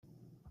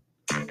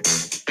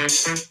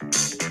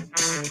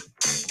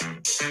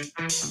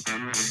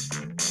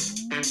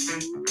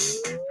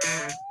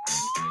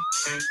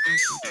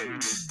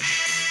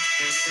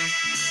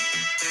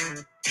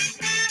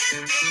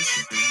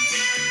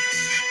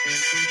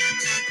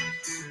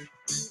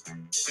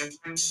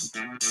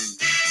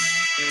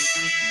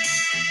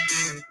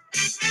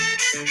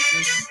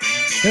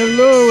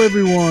Hello,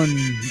 everyone,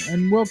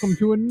 and welcome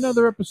to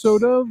another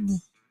episode of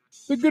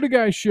The Good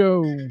Guy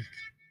Show.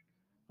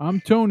 I'm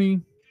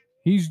Tony.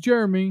 He's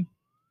Jeremy.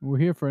 And we're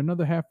here for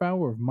another half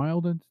hour of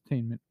mild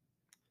entertainment.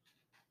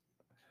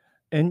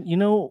 And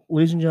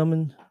ladies and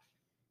gentlemen,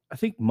 I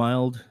think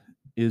mild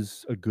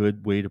is a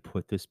good way to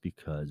put this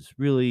because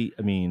really,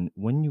 I mean,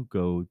 when you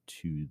go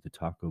to the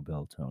Taco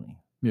Bell, Tony,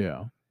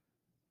 Yeah.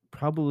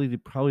 probably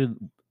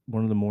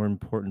one of the more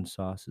important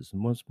sauces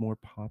and most more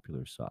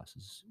popular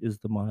sauces is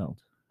the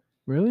mild.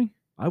 Really?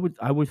 I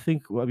would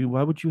think. I mean,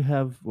 why would you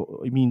have?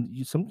 I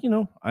mean,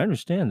 I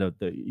understand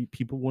that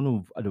people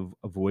want to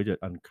avoid an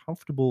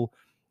uncomfortable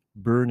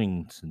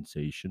burning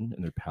sensation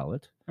in their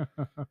palate.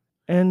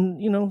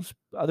 And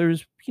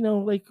others,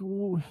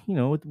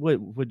 with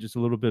what just a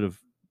little bit of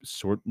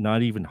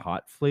not even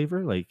hot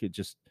flavor, like it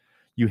just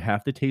you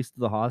have to taste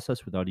the hot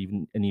sauce without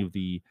even any of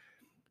the,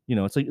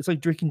 it's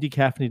like drinking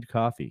decaffeinated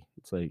coffee.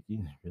 It's like,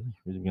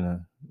 really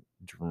gonna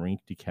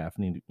drink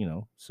decaffeinated,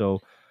 so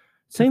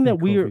saying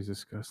that we are Coffee's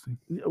disgusting.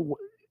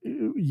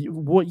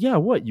 what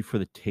you for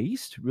the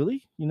taste,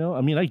 really?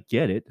 I mean, I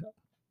get it.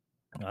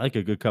 I like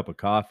a good cup of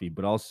coffee,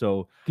 but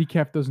also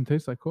Decaf doesn't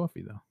taste like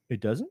coffee, though. it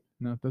doesn't.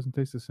 No, it doesn't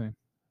taste the same.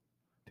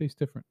 It tastes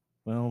different.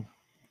 Well,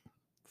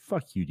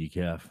 fuck you,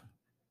 decaf.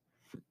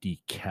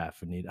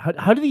 Decaffeinated.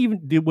 How do they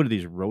even do? What do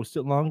these roast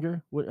it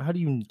longer? How do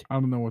you? I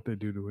don't know what they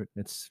do to it.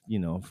 It's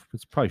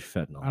it's probably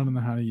fentanyl. I don't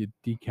know how you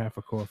decaf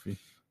a coffee.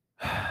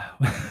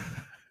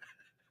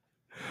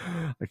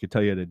 I could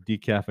tell you how to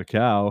decaf a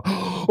cow.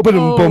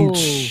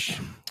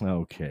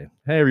 Okay.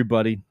 Hey,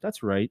 everybody.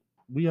 That's right.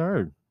 We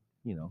are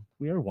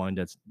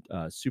Wyandottes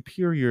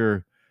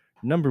superior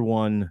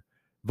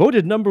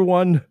voted number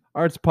one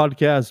arts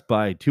podcast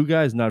by two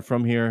guys not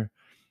from here.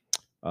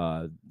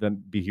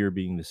 Them be here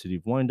being the city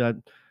of Wyandotte.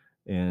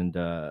 And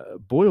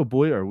boy, oh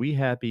boy, are we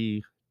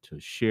happy to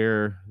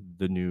share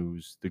the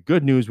news, the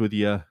good news with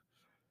you.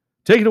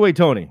 Take it away,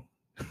 Tony.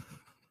 I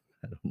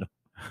don't know.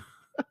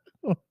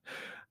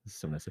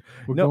 So nice.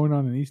 We're going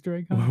on an Easter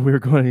egg hunt? We're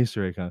going on an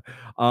Easter egg hunt.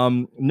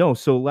 No,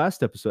 so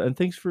last episode, and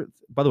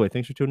by the way,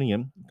 thanks for tuning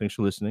in. Thanks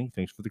for listening.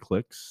 Thanks for the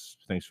clicks.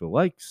 Thanks for the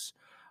likes.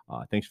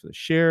 Thanks for the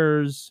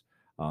shares.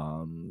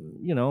 If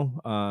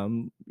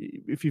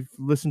you've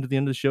listened to the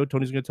end of the show,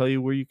 Tony's going to tell you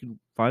where you can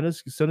find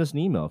us. Send us an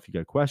email if you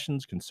got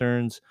questions,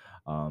 concerns.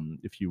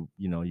 If you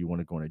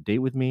want to go on a date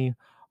with me,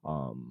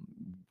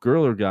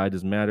 girl or guy,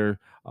 doesn't matter.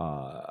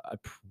 I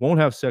won't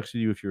have sex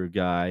with you if you're a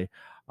guy,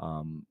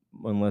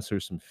 unless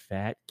there's some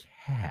fat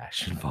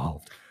cash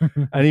involved.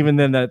 And even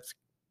then, that's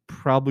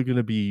probably going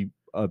to be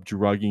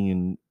drugging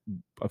and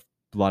a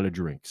lot of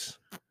drinks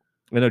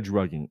and a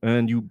drugging.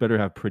 And you better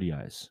have pretty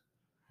eyes.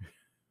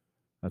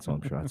 That's all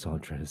I'm trying. That's all I'm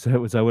trying to say.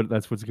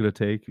 That's what's gonna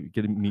take?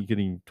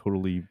 Getting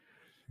totally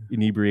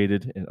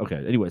inebriated. And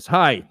okay. Anyways,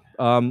 hi.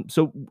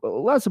 So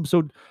last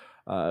episode,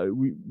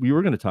 we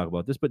were gonna talk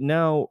about this, but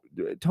now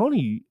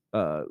Tony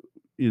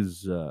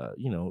is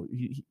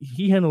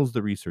he handles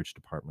the research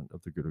department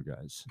of the Gooder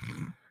Guys,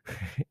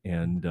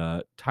 and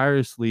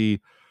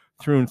tirelessly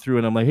through and through.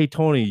 And I'm like, hey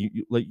Tony,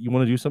 you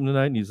want to do something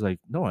tonight? And he's like,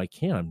 no, I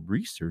can't. I'm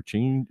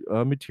researching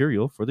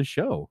material for the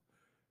show.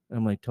 And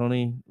I'm like,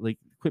 Tony,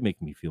 quit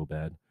making me feel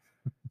bad.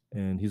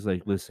 And he's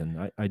like,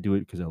 listen, I do it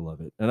because I love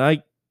it. And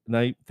I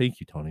thank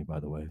you, Tony, by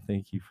the way.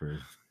 Thank you for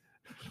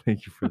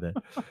that.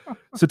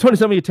 So Tony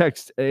sent me a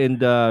text, and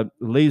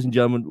ladies and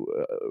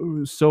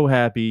gentlemen, so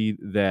happy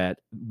that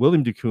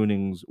William de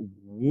Kooning's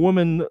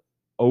woman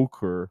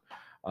ochre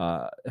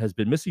has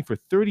been missing for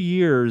 30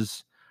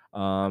 years.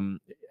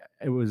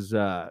 It was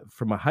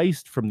from a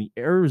heist from the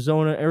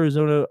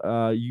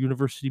Arizona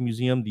University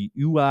Museum, the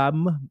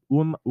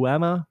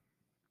UAMA.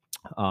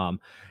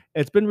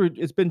 It's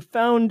been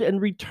found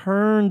and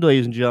returned,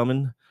 ladies and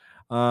gentlemen.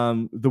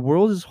 The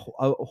world is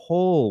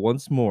whole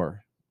once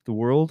more. The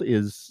world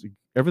is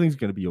everything's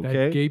going to be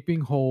okay. That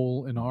gaping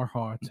hole in our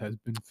hearts has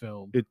been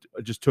filled. It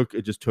just took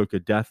a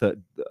death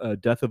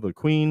of a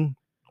queen.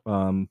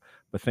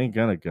 But thank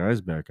God a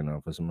guy's back in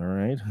office. Am I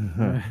right?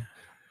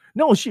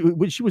 No, she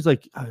was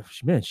like,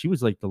 she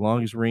was like the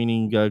longest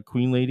reigning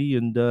queen lady,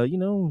 and you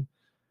know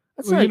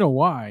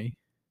why?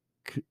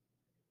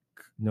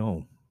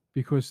 No.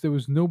 Because there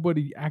was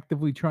nobody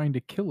actively trying to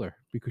kill her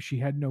because she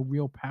had no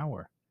real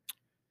power.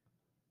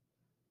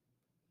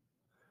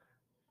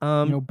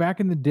 Back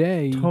in the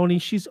day, Tony,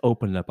 she's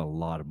opened up a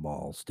lot of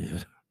malls,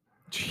 dude.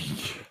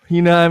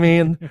 You know what I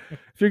mean?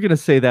 If you're gonna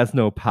say that's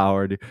no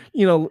power, dude,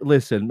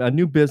 listen, a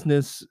new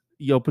business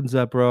he opens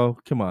up, bro.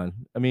 Come on.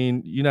 I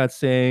mean, you're not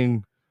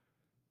saying.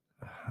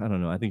 I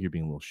don't know. I think you're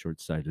being a little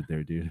short-sighted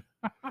there, dude.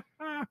 A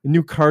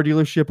new car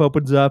dealership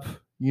opens up.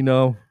 Who's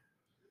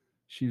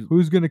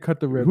gonna cut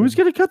the ribbon? Who's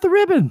gonna cut the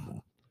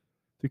ribbon?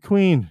 The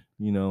queen.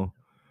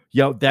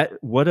 Yeah, that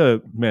what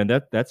a man,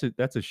 that's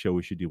a show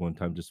we should do one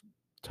time, just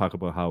talk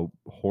about how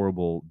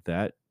horrible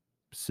that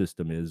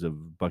system is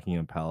of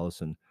Buckingham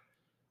Palace and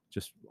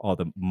just all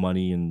the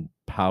money and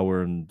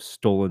power and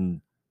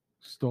stolen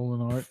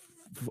Stolen art,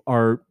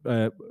 art,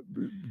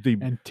 the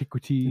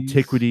antiquities.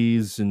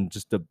 antiquities, and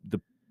just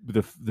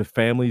the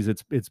families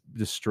it's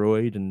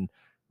destroyed, and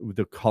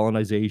the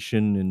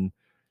colonization, and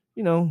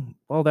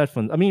all that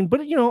fun. I mean, but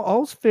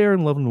all's fair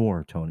in love and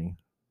war, Tony.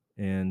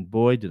 And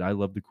boy, did I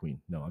love the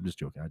Queen. No, I'm just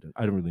joking.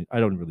 I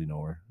don't really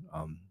know her.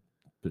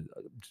 But,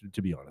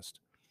 to be honest.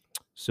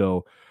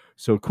 So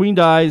Queen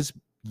dies,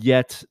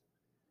 yet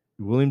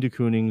William de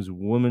Kooning's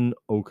Woman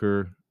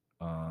Ochre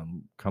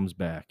comes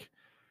back,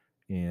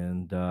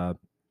 and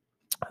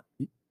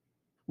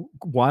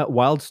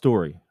wild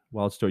story.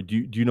 Wild story. Do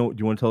you know?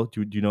 Do you want to tell?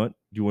 Do you know it?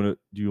 Do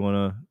you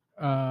want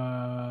to?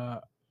 Uh,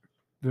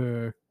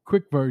 the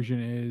quick version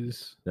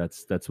is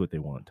That's what they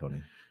want,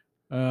 Tony.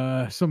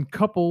 some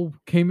couple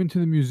came into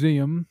the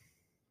museum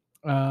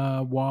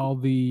while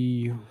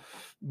the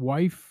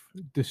wife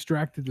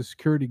distracted the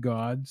security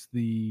guards.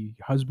 The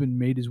husband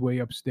made his way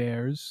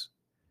upstairs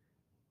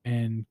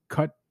and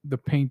cut the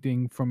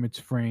painting from its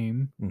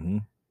frame, Mm-hmm.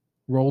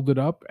 rolled it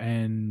up,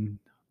 and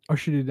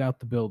ushered it out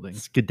the building.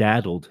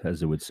 Skedaddled, as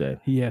they would say.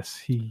 Yes,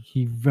 he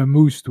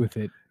vamoosed with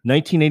it.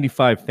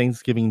 1985,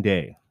 Thanksgiving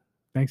Day.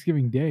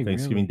 Thanksgiving Day,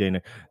 Thanksgiving really? Day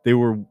night. They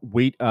were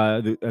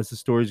as the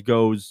stories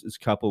goes, this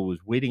couple was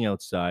waiting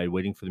outside,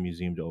 waiting for the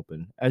museum to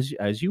open, as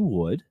you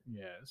would,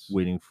 Yes.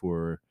 waiting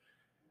for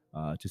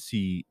to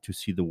see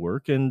the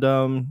work. And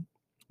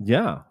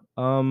yeah,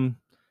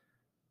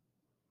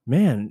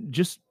 man,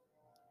 just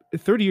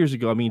 30 years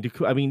ago. I mean, de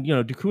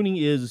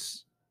Kooning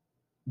is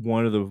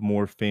one of the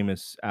more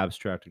famous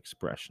abstract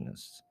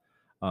expressionists.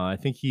 I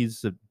think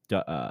he's a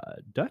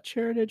Dutch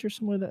heritage or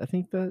something like that. I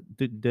think that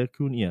de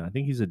Kooning, yeah,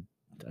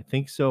 I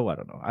think so. I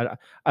don't know.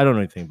 I don't know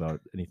anything about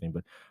anything,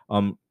 but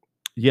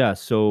yeah.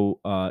 So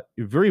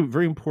very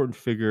very important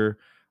figure.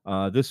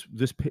 This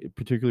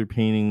particular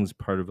painting is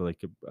part of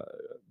like a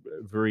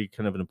very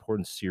kind of an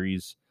important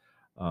series.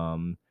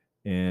 Um,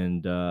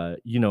 and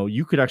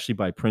you could actually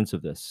buy prints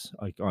of this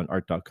like on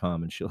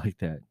art.com and shit like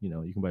that.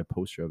 You can buy a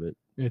poster of it.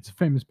 It's a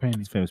famous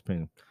painting. It's a famous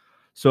painting.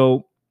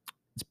 So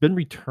it's been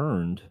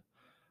returned,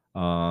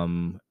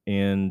 and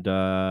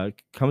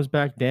comes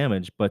back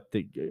damaged, but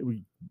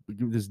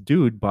this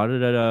dude bought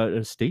it at a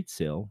estate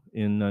sale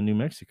in New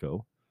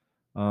Mexico,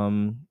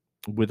 um,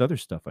 with other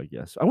stuff, I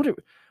guess. I wonder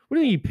what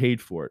do you think he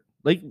paid for it?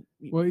 Like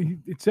Well,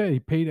 it said he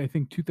paid, I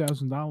think,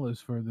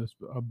 $2,000 for this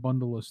a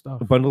bundle of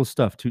stuff. a bundle of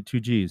stuff, two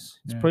G's.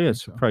 It's Yeah, I probably think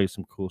so. probably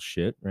some cool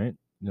shit, right?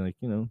 Like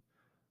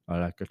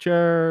like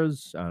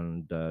chairs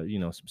and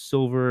some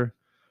silver.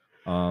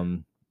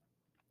 Um,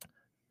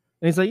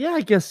 And he's like, yeah,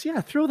 I guess,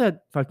 yeah, throw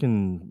that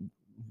fucking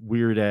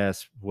weird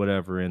ass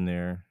whatever in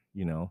there.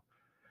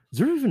 Is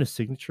there even a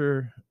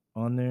signature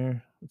on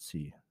there? Let's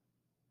see.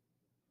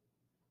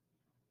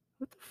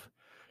 What the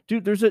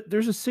dude?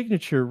 There's a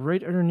signature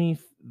right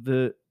underneath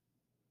the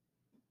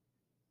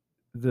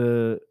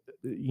the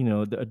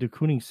de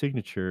Kooning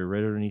signature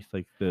right underneath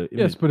like the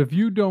Yes, image. but if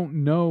you don't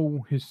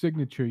know his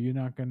signature, you're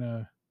not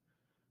gonna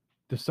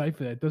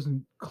decipher that. It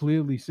doesn't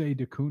clearly say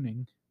de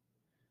Kooning,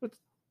 What?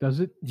 does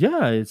it?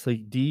 Yeah, it's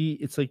like D.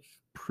 It's like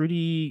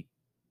pretty.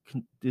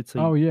 It's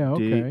like Oh yeah,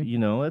 D. okay.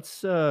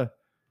 That's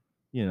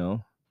you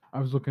know. I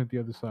was looking at the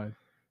other side.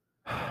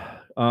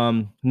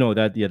 No,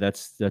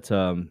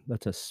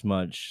 that's a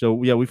smudge.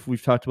 So yeah,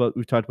 we've talked about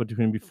de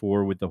Kooning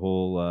before with the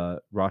whole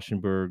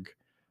Rauschenberg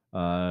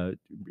uh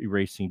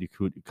erasing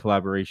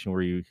collaboration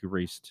where he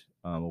erased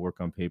a work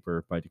on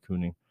paper by de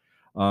Kooning.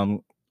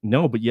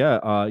 No, but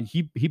yeah,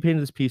 he painted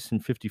this piece in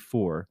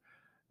 54.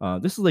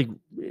 This is like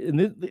in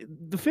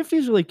the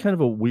 50s are like kind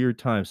of a weird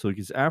time. So like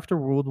it's after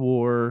World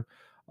War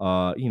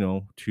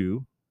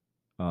two.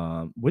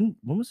 When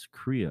was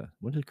Korea?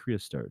 When did Korea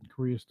start?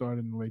 Korea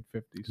started in the late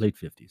 50s. Late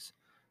 50s.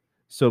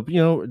 So,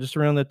 just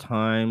around that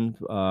time,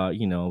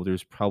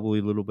 there's probably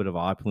a little bit of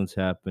opulence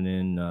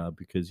happening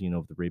because,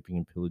 of the raping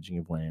and pillaging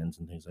of lands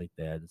and things like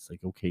that. It's like,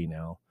 okay,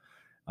 now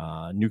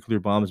nuclear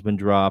bomb has been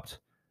dropped.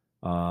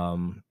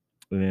 Um,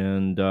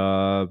 and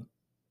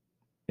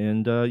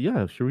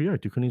yeah, here we are.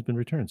 de Kooning's been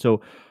returned.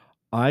 So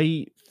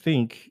I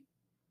think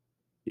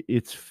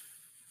it's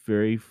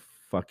very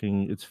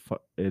fucking,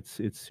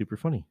 it's super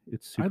funny.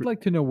 It's super, I'd like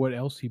to know what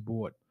else he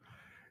bought.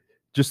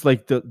 just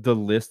like the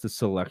list, the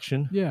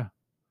selection. Yeah.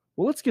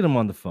 Well, let's get him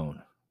on the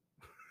phone.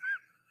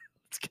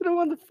 Let's get him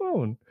on the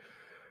phone.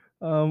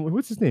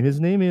 What's his name? His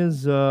name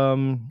is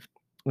and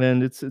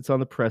it's on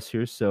the press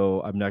here,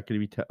 so I'm not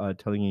going to be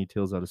telling any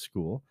tales out of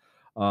school.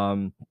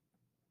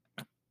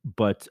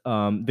 But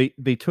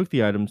they took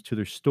the items to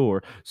their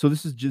store. So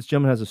this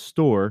gentleman has a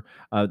store,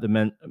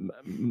 the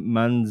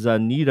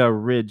Manzanita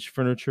Ridge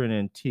Furniture and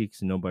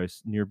Antiques in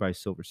nearby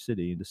Silver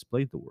City, and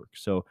displayed the work.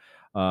 So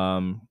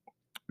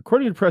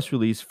according to the press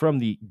release from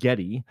the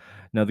Getty,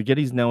 now the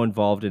Getty's now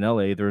involved in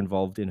LA. They're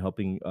involved in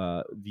helping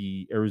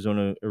the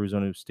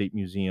Arizona State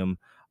Museum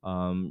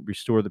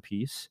restore the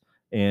piece.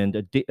 And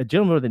a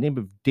gentleman by the name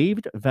of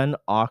David Van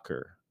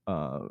Acker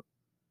Uh,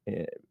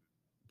 eh,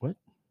 what?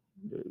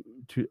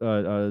 To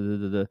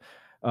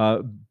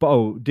uh,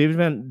 David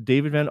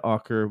Van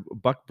Acker,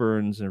 Buck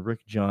Burns, and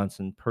Rick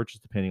Johnson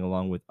purchased the painting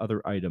along with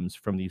other items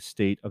from the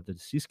estate of the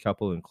deceased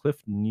couple in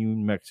Cliff, New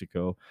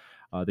Mexico.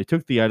 They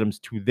took the items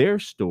to their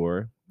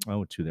store.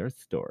 Oh, to their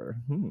store.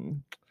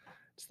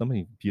 So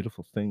many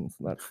beautiful things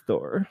in that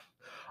store.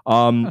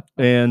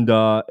 And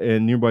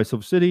nearby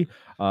Silver City,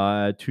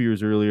 2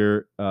 years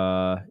earlier,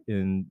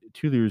 in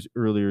 2 years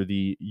earlier,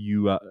 the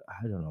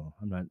I don't know,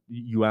 I'm not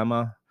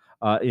UAMA,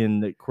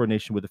 in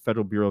coordination with the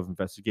Federal Bureau of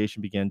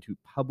Investigation, began to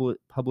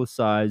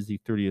publicize the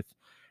 30th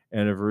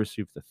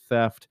anniversary of the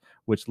theft,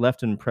 which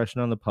left an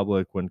impression on the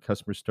public when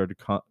customers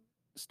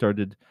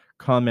started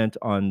comment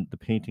on the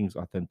painting's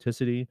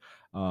authenticity.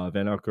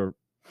 Van Acker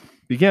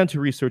began to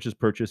research his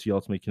purchase. He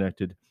ultimately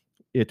connected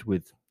it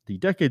with the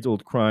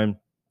decades-old crime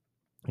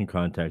and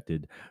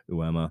contacted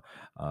Uema,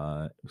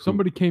 who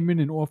Somebody came in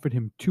and offered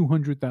him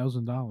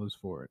 $200,000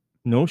 for it.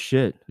 no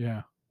shit.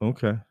 Yeah,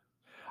 Okay.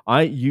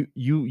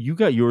 You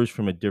got yours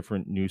from a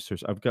different news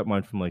source. I've got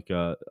mine from like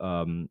a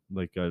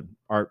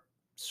art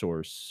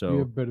source. we So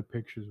have better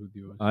pictures with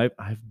yours. I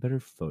have better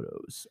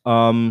photos.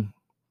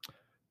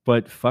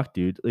 But fuck,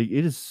 dude, like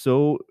it is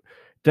so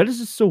that is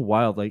just so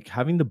wild. Like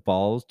having the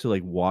balls to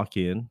like walk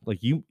in,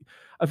 like you.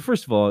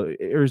 First of all,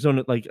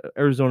 Arizona,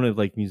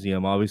 like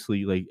museum.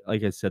 Obviously,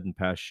 like I said in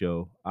past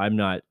show, I'm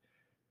not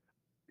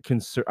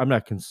concerned. I'm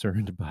not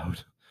concerned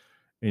about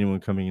anyone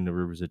coming into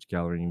Rivers Edge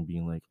Gallery and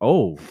being like,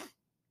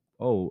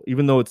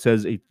 even though it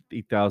says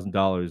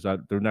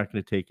 $8,000, they're not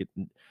going to take it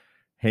and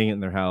hang it in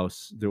their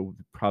house. They'll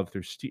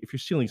probably if you're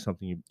stealing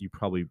something, you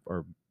probably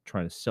are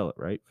trying to sell it,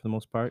 right? For the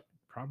most part,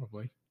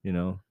 Probably. you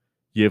know,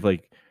 you have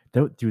like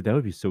that, dude. That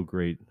would be so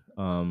great.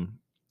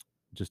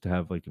 Just to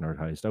have like an art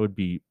heist, I would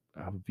be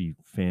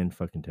fan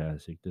fucking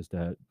tastic. Just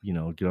to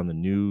get on the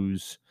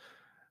news,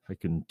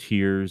 like in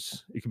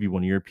tears. It could be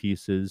one of your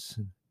pieces,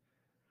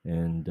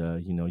 and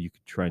you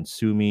could try and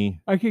sue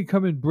me. I could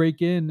come and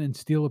break in and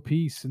steal a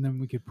piece, and then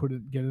we could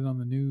get it on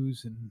the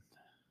news. And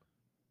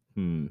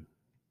Hmm.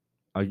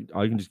 I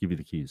can just give you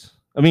the keys.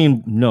 I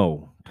mean,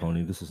 no,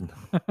 Tony, this isn't.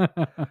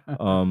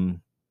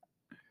 Um,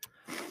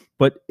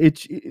 but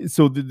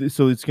so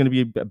it's going to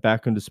be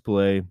back on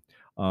display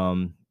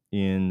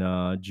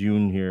in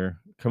June here,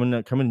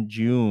 coming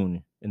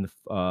June in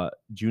the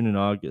June and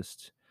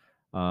August,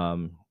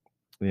 um,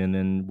 and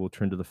then we'll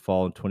turn to the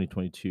fall in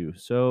 2022.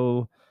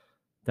 So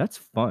that's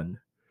fun.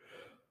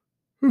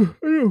 I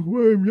know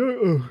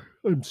why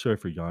I'm sorry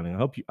for yawning. I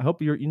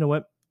hope you're. You know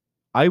what?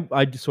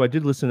 So I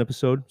did listen to an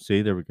episode.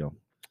 See, there we go.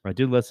 I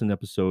did listen to an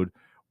episode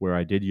where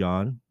I did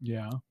yawn,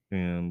 yeah,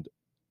 and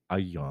I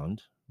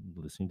yawned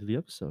listening to the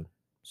episode.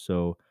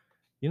 So,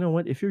 you know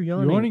what? If you're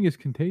yawning, yawning is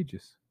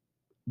contagious.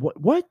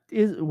 why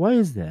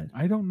is that?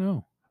 I don't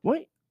know.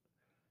 Why?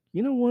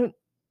 You know what?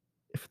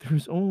 If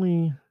there's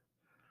only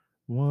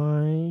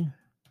why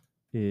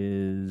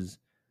is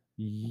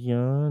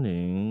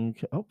yawning?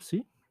 Oh,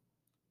 see,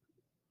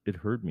 it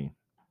heard me.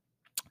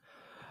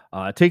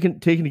 Taken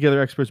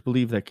together, experts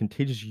believe that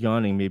contagious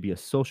yawning may be a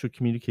social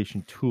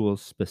communication tool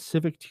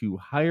specific to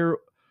higher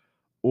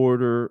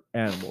order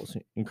animals.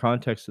 In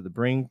context of the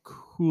brain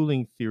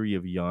cooling theory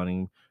of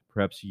yawning,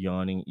 perhaps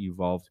yawning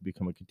evolved to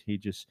become a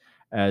contagious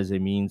as a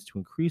means to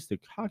increase the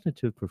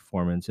cognitive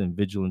performance and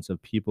vigilance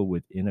of people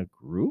within a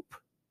group.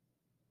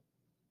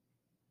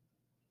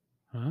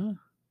 Huh?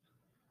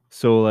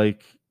 So,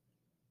 like,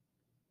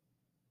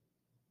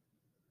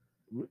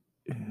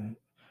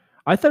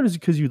 I thought it was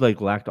because you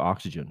like lacked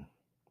oxygen.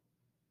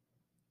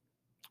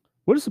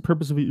 What is the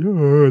purpose of a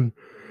yawn?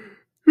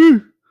 I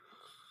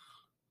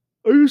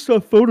just saw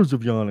photos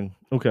of yawning.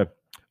 Okay.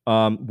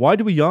 Why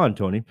do we yawn,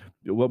 Tony?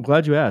 Well, I'm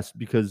glad you asked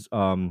because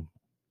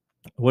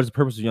what is the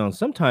purpose of yawning?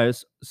 Some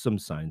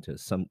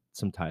scientists,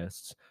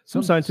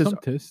 Some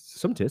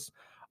scientists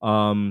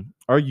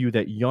argue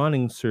that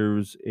yawning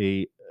serves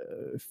a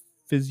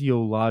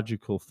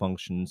physiological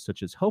function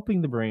such as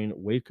helping the brain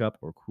wake up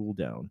or cool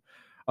down.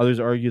 Others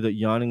argue that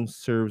yawning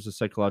serves a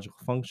psychological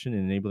function in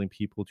enabling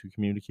people to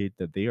communicate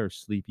that they are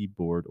sleepy,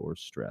 bored, or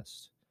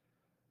stressed.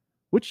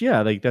 Which,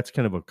 yeah, like that's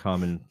kind of a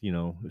common,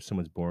 if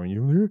someone's boring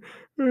you,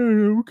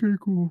 okay,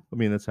 cool. I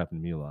mean, that's happened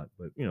to me a lot,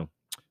 but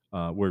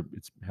where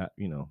it's,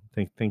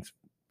 thanks,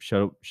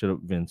 shut up,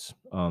 Vince.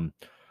 Oh,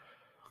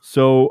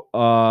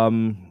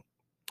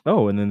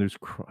 and then there's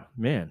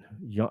man,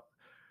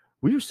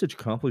 we are such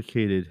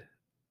complicated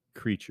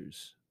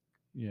creatures,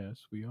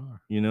 Yes, we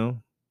are.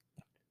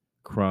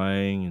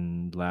 crying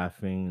and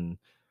laughing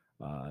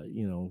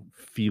and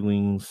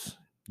feelings,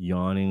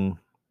 yawning,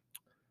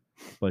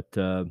 but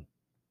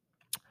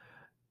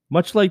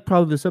much like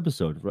probably this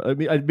episode. I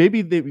mean,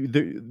 maybe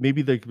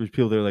there's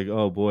people they're like,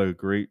 oh boy,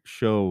 great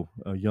show,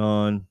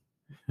 yawn.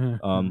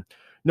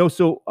 No,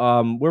 so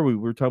where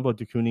we're talking about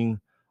de Kooning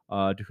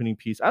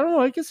piece. I don't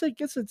know. I guess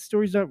that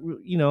story's not,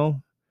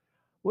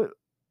 what.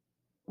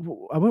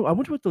 I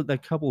wonder what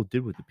that couple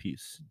did with the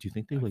piece. Do you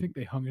think they I think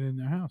they hung it in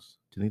their house.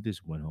 Do you think they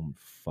just went home and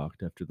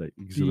fucked after that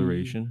The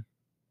exhilaration?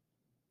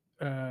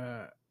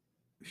 uh,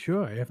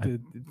 Sure, after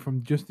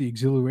from just the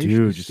exhilaration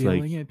Dude, of just like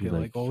stealing it, be they're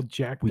like, like all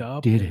jacked we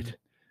up. did And it.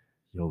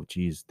 Yo,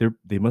 geez,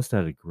 they must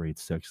have had a great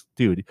sex,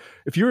 dude.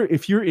 If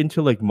you're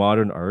into like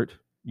modern art,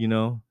 you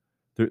know,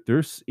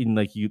 there's in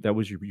like you that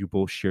was your you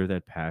both share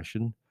that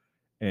passion,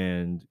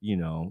 and you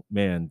know,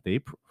 man,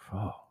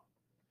 oh,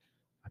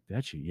 I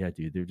bet you, yeah,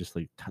 dude, they're just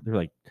like they're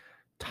like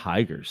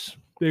tigers.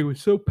 they were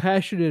so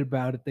passionate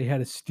about it, they had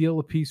to steal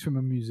a piece from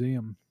a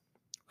museum.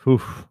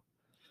 Oof.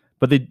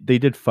 But they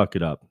did fuck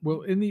it up.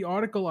 Well, in the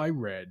article I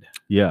read,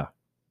 Yeah,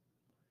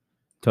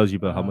 tells you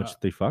about how uh, much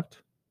they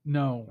fucked.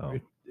 no,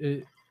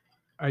 Oh,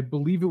 I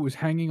believe it was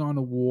hanging on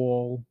a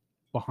wall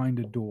behind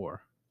a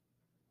door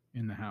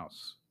in the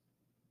house.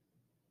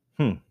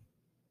 hmm,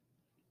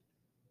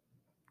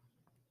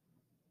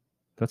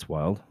 that's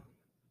wild.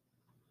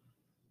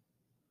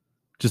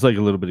 Just like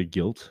a little bit of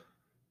guilt.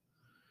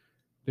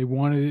 They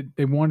wanted it,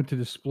 they wanted to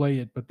display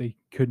it, but they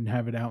couldn't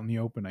have it out in the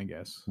open, I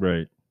guess.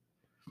 Right.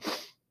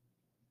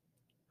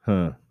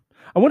 Huh.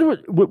 I wonder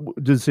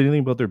what does it say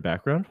anything about their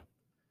background?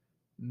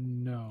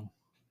 No.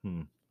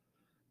 Hmm.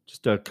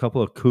 Just a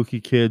couple of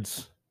kooky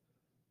kids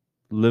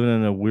living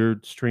in a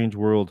weird, strange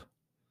world,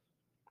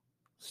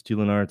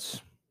 stealing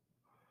arts.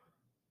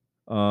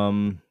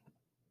 Um,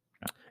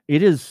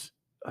 it is,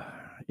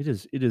 it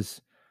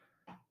is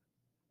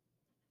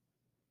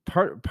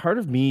part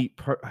of me.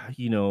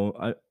 You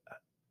know,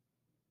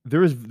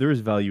 there is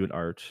value in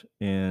art,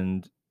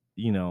 and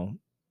you know,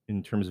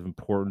 in terms of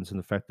importance and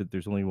the fact that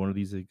there's only one of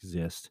these that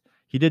exist.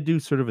 He did do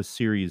sort of a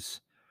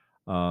series,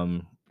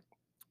 um,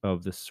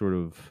 of this sort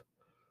of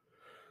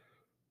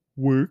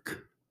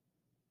work.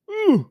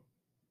 Ooh,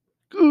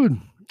 good.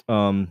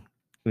 Um,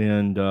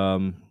 and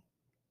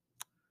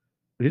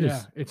it Yeah,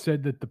 is. it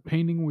said that the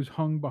painting was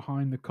hung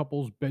behind the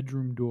couple's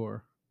bedroom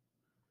door.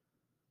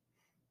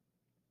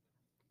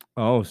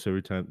 Oh, so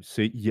every time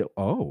say yeah.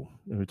 Oh,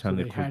 So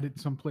they had it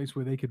someplace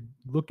where they could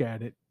look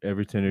at it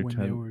every when they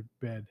time were in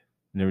bed.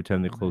 and every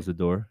time they At close night.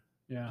 the door,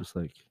 Yeah. just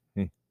like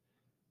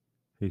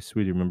hey,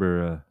 sweetie,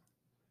 remember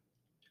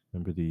the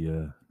Remember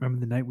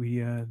the night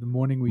the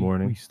morning we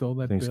morning stole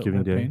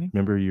Thanksgiving that Day? painting?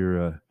 Remember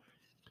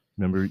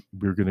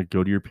we were gonna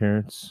go to your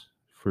parents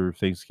for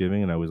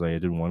Thanksgiving, and I was like I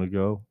didn't want to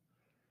go,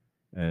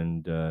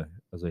 and I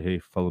was like, hey,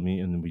 follow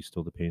me, and then we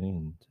stole the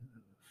painting,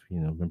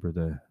 and remember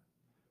the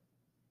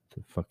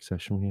fuck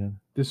session we had.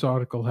 This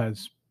article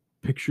has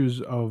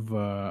pictures of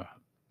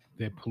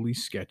their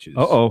police sketches.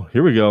 Oh,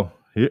 here we go.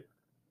 Here.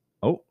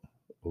 Oh,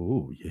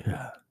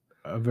 yeah.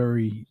 A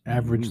very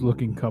average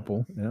looking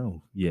couple.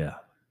 Oh, yeah.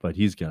 But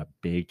he's got a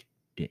big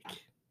dick.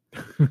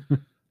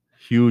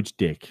 Huge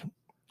dick.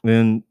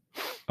 And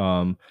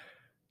yeah,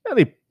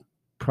 they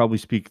probably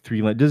speak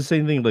three languages. Does it say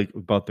anything like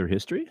about their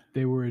history?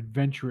 They were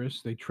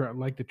adventurous. They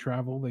like to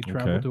travel. They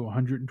traveled Okay. to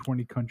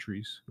 120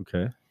 countries.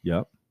 Okay.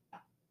 Yep.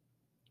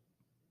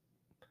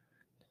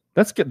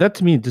 That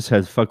to me just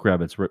has fuck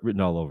rabbits written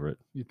all over it.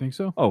 You think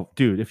so? Oh,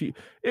 dude, if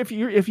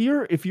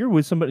you're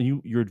with somebody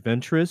you're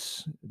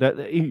adventurous,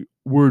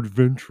 we're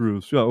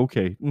adventurous. Yeah,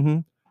 okay.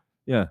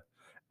 Yeah.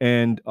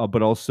 And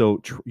but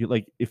also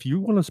like if you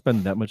want to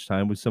spend that much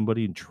time with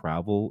somebody and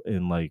travel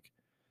and like,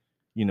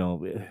 you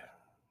know,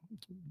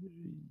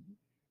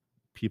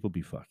 people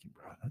be fucking,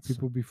 bro.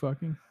 People be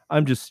fucking.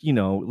 I'm just,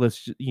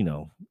 let's just,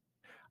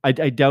 I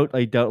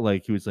doubt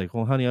like he was like,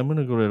 well, honey, I'm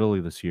gonna go to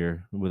Italy this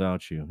year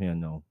without you. Yeah,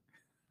 no,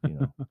 you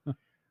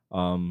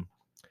know.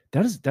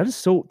 That is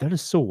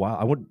so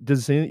wild. It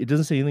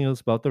doesn't say anything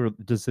else about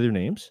does it say their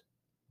names?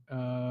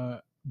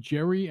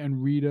 Jerry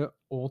and Rita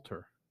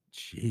Alter.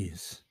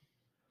 Jeez.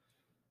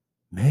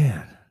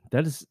 Man,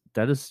 that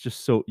is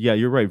just so yeah,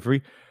 you're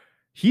right.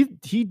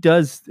 He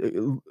does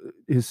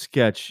his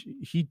sketch,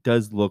 he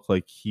does look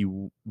like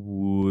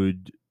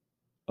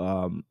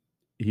um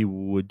he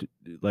would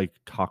like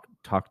talk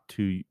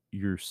to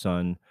your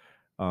son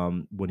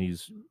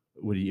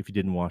if he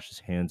didn't wash his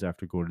hands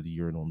after going to the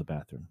urinal in the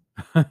bathroom.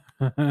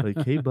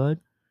 Like, hey bud,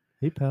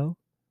 hey pal,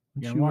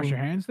 You gonna wash your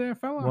hands there,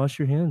 fella? wash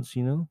your hands,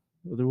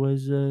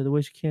 otherwise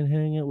you can't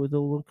hang out with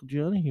old Uncle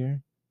Johnny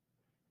here.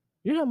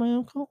 You're not my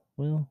uncle.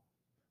 Well,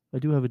 I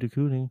do have a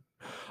Kooning.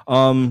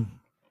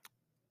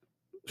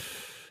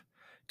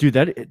 Dude,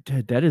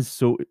 that is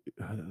so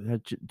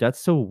that's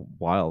so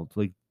wild.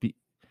 Like, I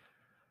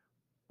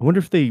wonder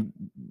if they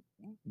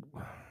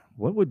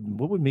what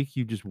would make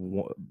you just I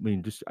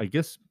mean, just I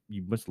guess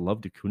you must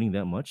love de Kooning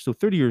that much. So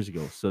 30 years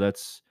ago, so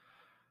that's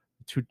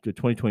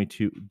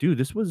 2022. Dude,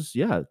 this was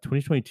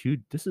 2022.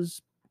 This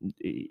is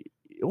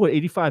what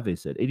 85 they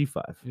said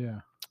 85. Yeah.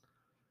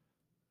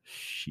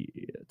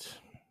 Shit.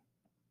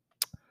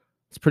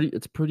 It's pretty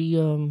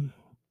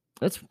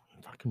that's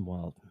fucking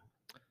wild.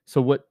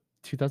 So what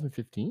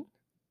 2015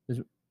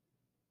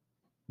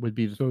 would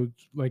be So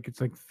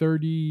it's like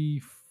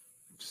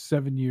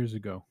 37 years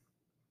ago.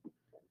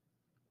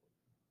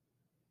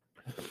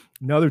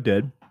 now they're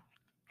dead.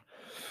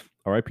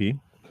 R.I.P.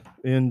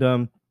 And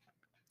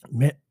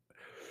man,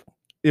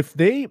 if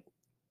they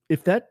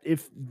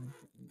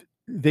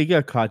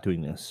got caught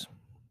doing this,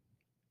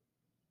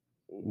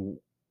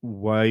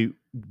 why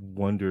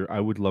wonder. I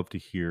would love to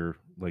hear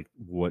like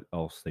what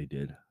else they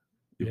did,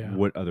 Yeah.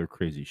 what other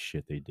crazy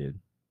shit they did.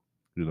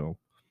 You know,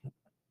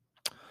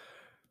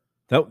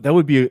 that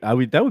would be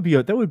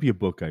that would be a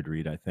book I'd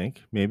read. I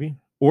think maybe.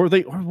 Or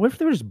what if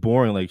they were just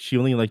boring? Like she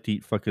only liked to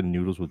eat fucking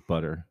noodles with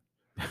butter,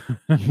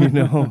 you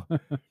know,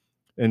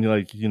 and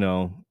like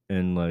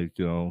and like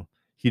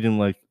he didn't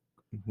like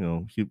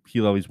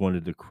he always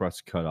wanted the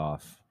crust cut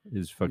off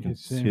His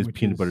his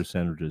peanut butter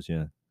sandwiches. sandwiches,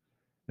 yeah.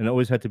 And it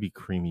always had to be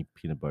creamy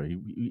peanut butter.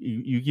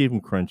 You gave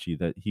him crunchy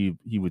that he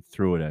would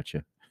throw it at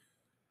you.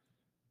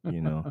 You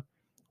know,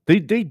 they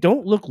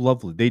don't look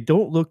lovely. They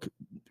don't look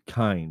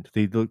kind.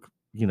 They look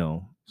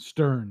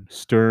Stern.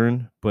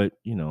 stern. But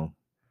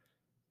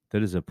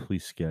that is a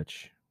police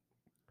sketch.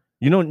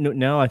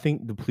 Now I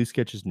think the police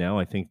sketches now.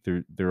 I think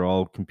they're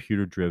all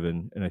computer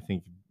driven, and I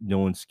think no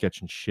one's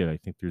sketching shit. I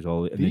think there's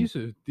all and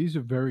then These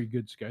are very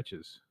good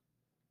sketches.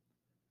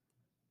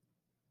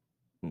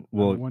 I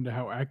well wonder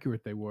how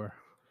accurate they were.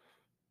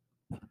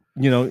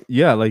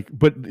 yeah, like,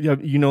 but yeah,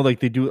 like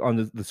they do it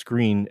on the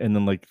screen, and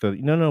then like the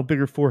no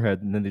bigger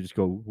forehead, and then they just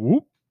go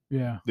whoop,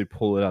 Yeah. they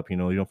pull it up. You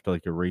don't have to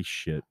like erase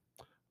shit.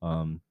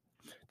 Um,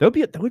 that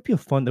would be a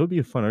fun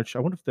art show.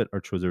 I wonder if that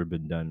art show's ever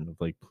been done of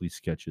like police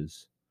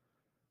sketches,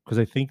 because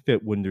I think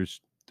that when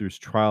there's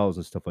trials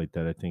and stuff like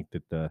that, I think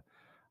that the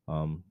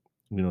um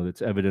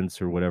that's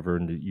evidence or whatever,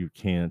 and that you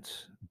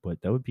can't.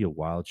 But that would be a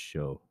wild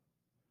show.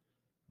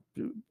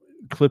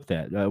 Clip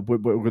that.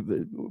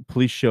 The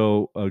police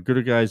show.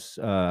 Gooder guys.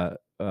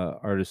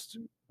 Artist.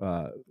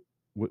 Uh,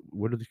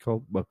 what are they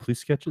called? Police Police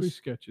sketches.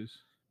 sketches.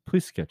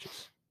 Police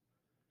sketches.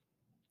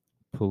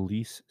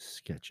 Police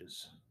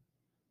sketches.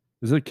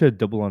 Is it like a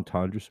double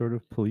entendre sort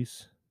of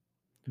police?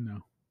 No.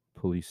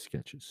 Police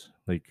sketches,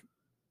 like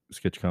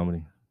sketch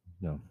comedy.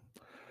 No.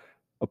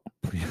 I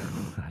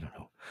don't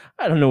know.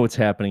 I don't know what's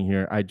happening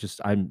here.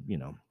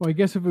 Well, I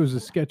guess if it was a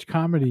sketch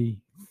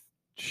comedy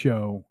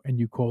show and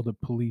you called it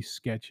police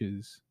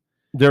sketches,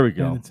 There we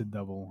then go. it's a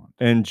double.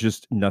 And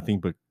just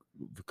nothing but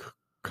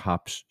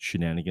cops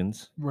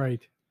shenanigans,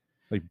 Right.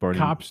 like Barney.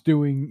 Cops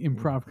doing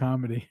improv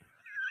comedy.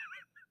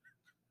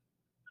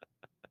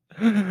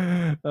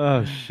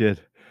 Oh shit.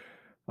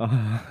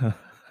 Uh,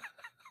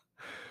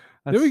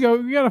 There we go.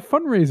 We got a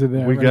fundraiser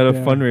there. We right got a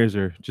there.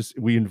 fundraiser. Just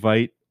we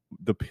invite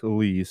the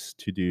police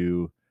to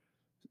do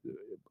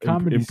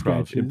Comedy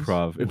sketches. They're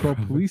called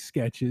improv. police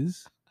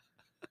sketches.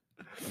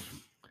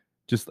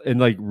 Just and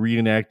like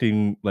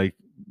reenacting like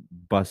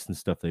busts and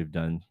stuff they've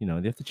done. They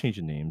have to change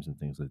the names and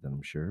things like that,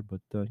 I'm sure.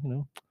 But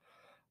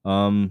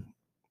um,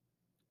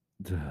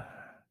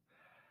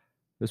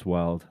 it's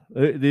wild.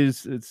 It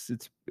is.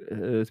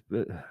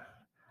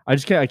 I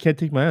just can't. I can't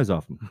take my eyes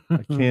off them.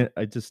 I can't.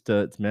 I just.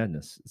 It's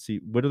madness. See,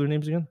 what are their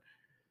names again?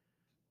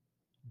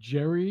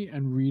 Jerry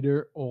and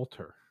Rita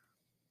Alter.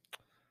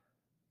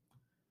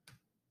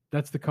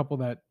 That's the couple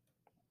that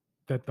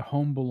the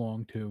home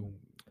belonged to.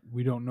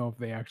 We don't know if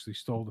they actually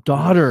stole the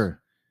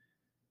Daughter.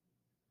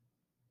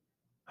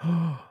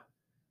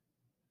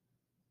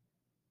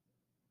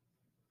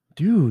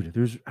 Dude,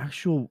 there's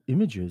actual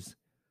images.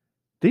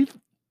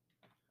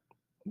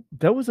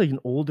 That was like an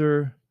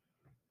older.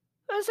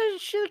 That's a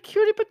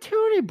cutie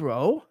patootie,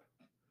 bro. Look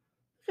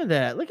at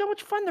that. Look how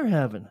much fun they're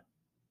having.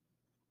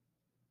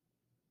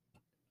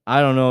 I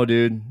don't know,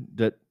 dude.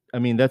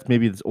 That's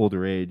maybe this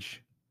older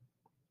age.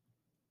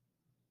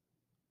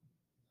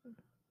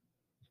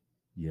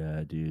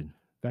 Yeah, dude.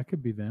 That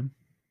could be them.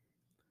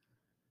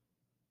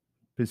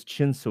 His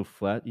chin's so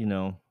flat,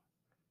 Look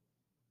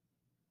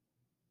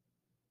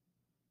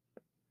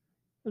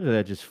at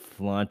that, just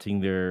flaunting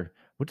their.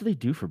 What do they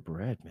do for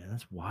bread, man?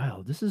 That's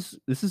wild. This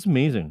is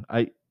amazing.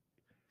 I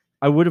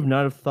would have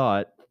not have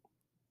thought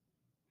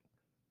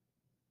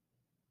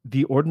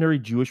the ordinary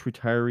Jewish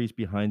retirees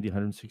behind the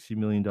 $160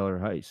 million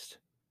heist.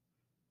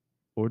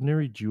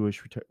 Ordinary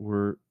Jewish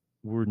were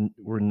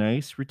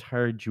nice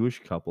retired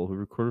Jewish couple who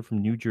recorded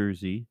from New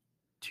Jersey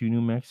to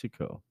New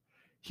Mexico.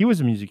 He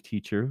was a music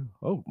teacher.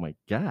 Oh my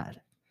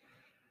god.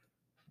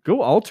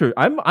 Go alter.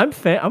 I'm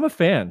a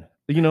fan.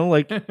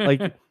 Like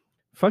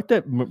fuck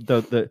that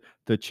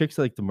the chicks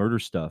that like the murder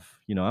stuff.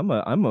 I'm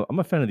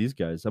a fan of these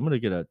guys. I'm gonna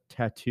get a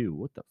tattoo.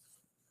 What the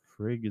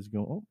frig is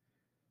going? Oh,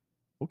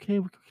 okay,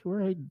 all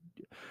right.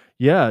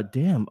 Yeah,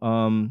 damn.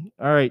 All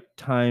right,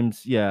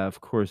 times. Yeah,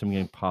 of course. I'm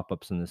getting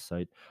pop-ups on this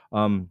site.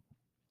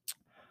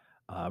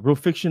 Wrote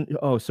fiction.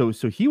 Oh, so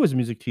he was a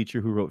music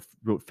teacher who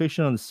wrote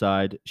fiction on the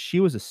side. She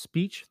was a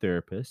speech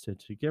therapist, and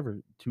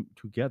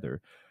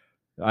together,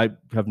 I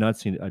have not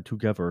seen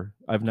together.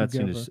 I've not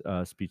seen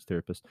a speech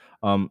therapist.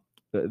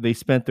 They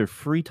spent their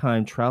free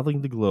time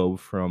traveling the globe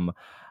from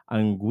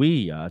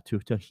Anguilla to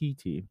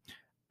Tahiti.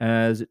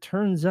 As it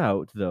turns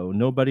out, though,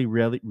 nobody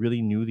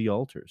really knew the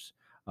alters.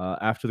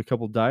 After the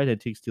couple died,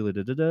 antiques dealer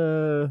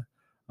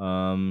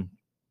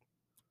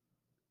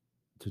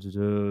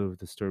the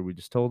story we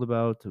just told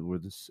about, where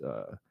this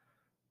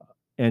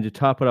and to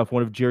top it off,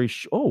 one of Jerry's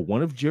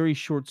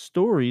short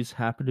stories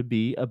happened to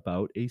be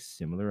about a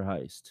similar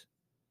heist.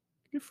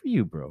 Good for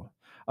you, bro.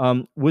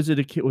 Was it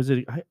a kid? Was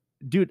it?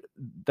 dude,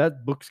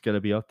 that book's got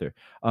to be out there.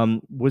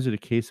 Was it a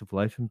case of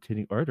life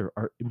imitating art or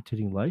art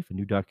imitating life? A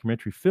new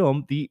documentary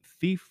film, The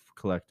Thief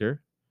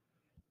Collector,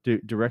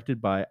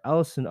 directed by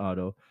Alison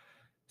Otto,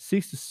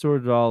 seeks to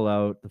sort it all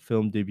out. The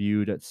film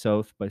debuted at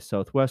South by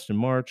Southwest in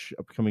March.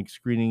 Upcoming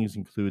screenings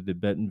include the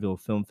Bentonville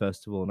Film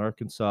Festival in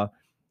Arkansas.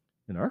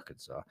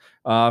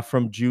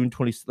 From June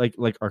 20,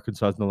 like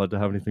Arkansas is not allowed to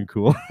have anything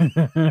cool.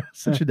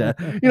 Such a dad,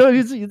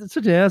 it's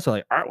such an asshole.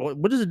 Like,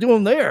 what is it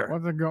doing there?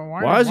 What's it go?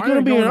 Why is it Why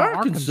going they to be in going to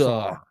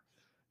Arkansas?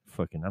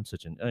 Fucking, I'm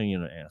such an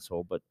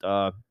asshole. But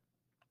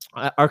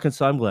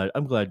Arkansas, I'm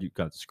glad you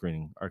got the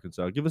screening.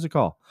 Arkansas, give us a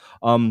call.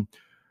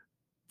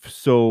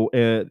 So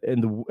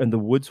and the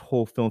Woods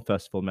Hole Film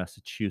Festival,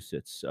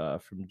 Massachusetts,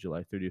 from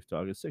July 30th to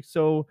August 6th.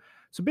 So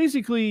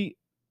basically,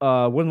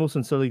 one of the most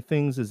unsettling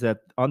things is that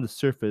on the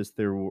surface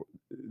they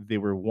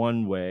were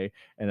one way,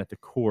 and at the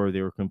core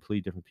they were completely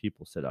different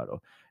people, said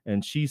Otto.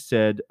 And she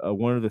said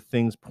one of the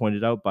things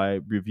pointed out by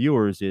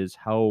reviewers is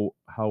how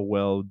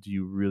well do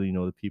you really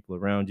know the people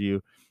around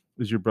you?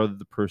 Is your brother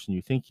the person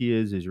you think he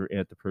is? Is your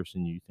aunt the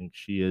person you think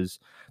she is?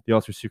 The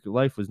author's secret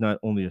life was not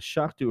only a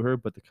shock to her,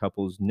 but the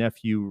couple's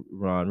nephew,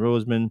 Ron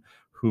Roseman,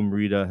 whom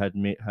Rita had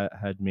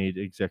made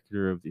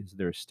executor of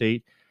their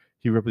estate.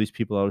 He ripped these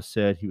people out,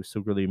 said he was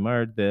so greatly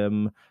admired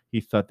them.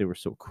 He thought they were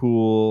so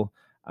cool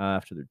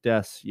after their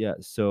deaths. Yeah,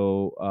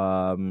 so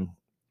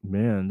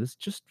man, this is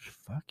just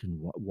fucking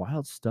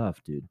wild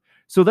stuff, dude.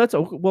 So that's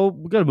well,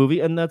 we got a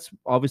movie, and that's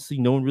obviously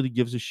no one really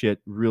gives a shit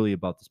really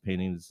about this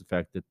painting. It's the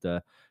fact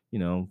that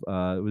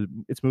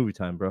it's movie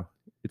time, bro.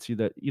 It's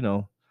that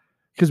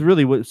because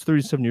really, what it's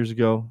 37 years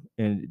ago,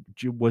 and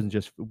it wasn't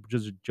just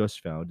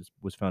found. It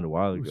was found a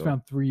while It was ago.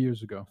 found 3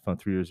 years ago. Found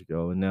 3 years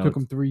ago, and now Took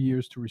them 3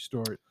 years to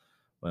restore it.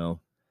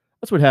 well,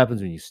 that's what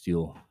happens when you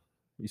steal.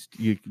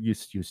 You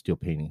steal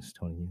paintings,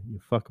 Tony. You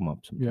fuck them up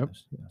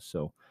sometimes. Yeah.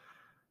 So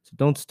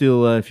don't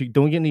steal. If you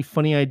don't get any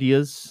funny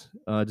ideas,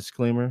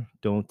 disclaimer: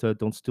 don't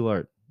steal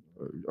art,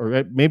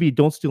 or maybe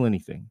don't steal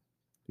anything,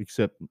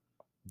 except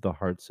the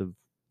hearts of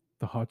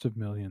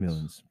millions.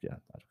 millions. Yeah.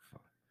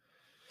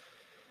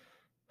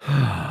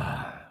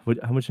 How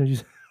much did you?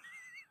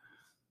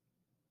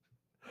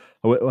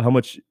 How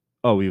much?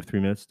 Oh, we have 3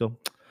 minutes still.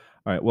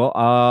 All right. Well,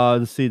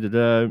 let's see.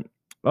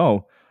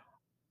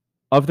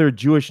 Of their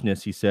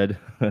Jewishness, he said.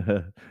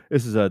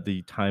 This is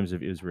the Times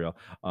of Israel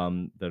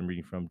that I'm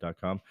reading from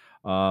 .com.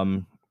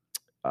 I'm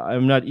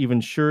not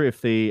even sure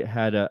if they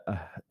had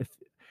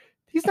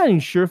he's not even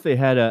sure if they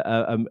had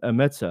a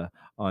metzah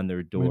on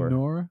their door.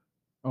 Menorah?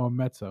 Oh,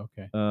 metzah.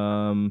 Okay.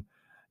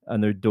 On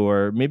their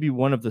door, maybe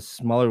one of the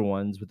smaller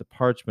ones with the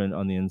parchment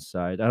on the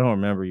inside. I don't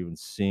remember even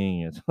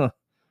seeing it.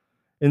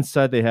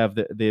 Inside,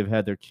 they've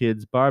had their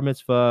kids' bar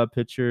mitzvah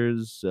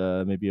pictures,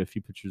 maybe a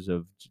few pictures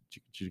of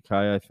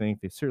Jekiah. I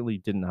think they certainly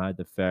didn't hide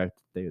the fact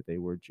they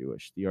were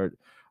Jewish. The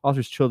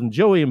author's children,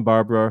 Joey and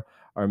Barbara,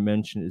 are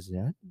mentioned. Is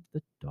that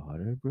the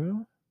daughter,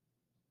 bro?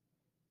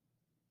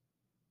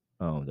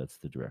 Oh, that's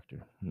the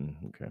director.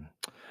 Okay.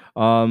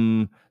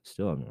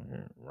 Still,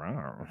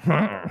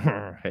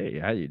 hey,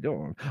 how you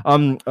doing?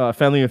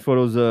 Family and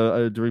photos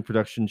during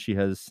production. She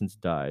has since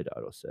died.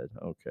 Otto said.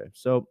 Okay,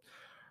 so.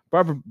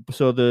 Barbara,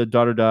 so the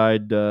daughter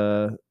died,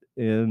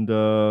 and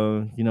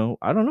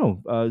I don't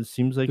know. It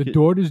seems like the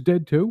daughter's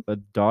dead too. The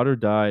daughter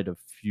died a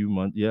few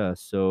months. Yeah,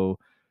 so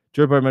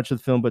Joey Barbara mentioned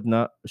the film, but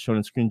not shown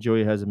on screen.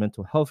 Joey has a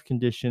mental health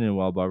condition, and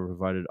while Barbara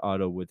provided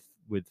Otto with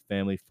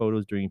family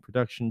photos during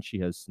production, she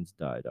has since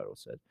died. Otto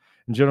said.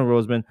 And General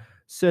Roseman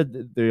said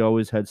that they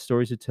always had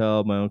stories to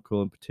tell. My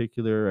uncle, in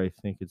particular, I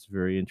think it's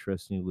very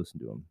interesting to listen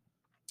to him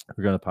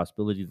regarding the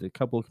possibility that the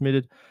couple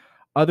committed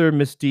other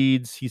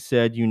misdeeds. He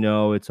said,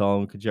 it's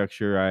all in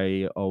conjecture.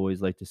 I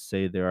always like to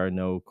say there are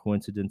no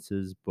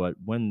coincidences, but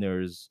when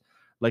there's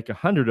like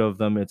 100 of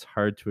them, it's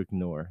hard to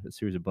ignore. A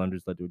series of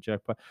blunders led to a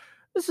jackpot.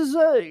 This is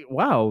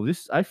wow.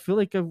 I feel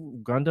like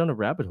I've gone down a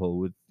rabbit hole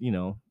with,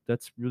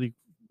 that's really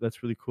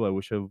cool. I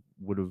wish I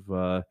would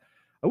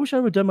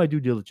have done my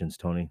due diligence,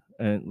 Tony.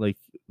 And like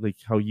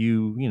how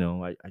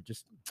I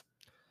just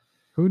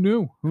Who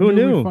knew? Who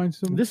knew? We'd find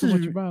so much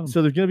about him.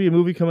 So there's gonna be a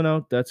movie coming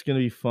out. That's gonna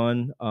be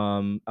fun.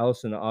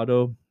 Alison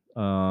Otto.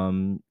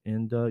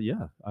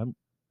 Yeah, I'm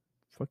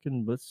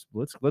fucking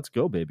let's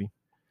go, baby.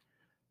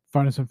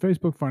 Find us on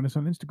Facebook. Find us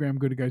on Instagram.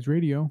 Good Guys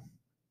Radio.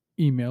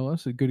 Email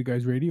us at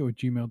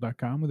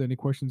goodguysradio@gmail.com with any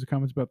questions or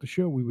comments about the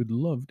show. We would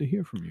love to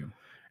hear from you.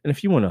 And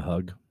if you want a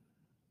hug,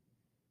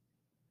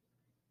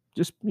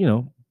 just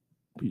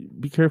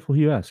be careful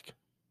who you ask.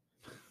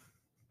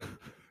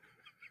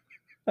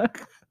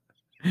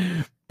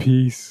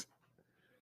 Peace.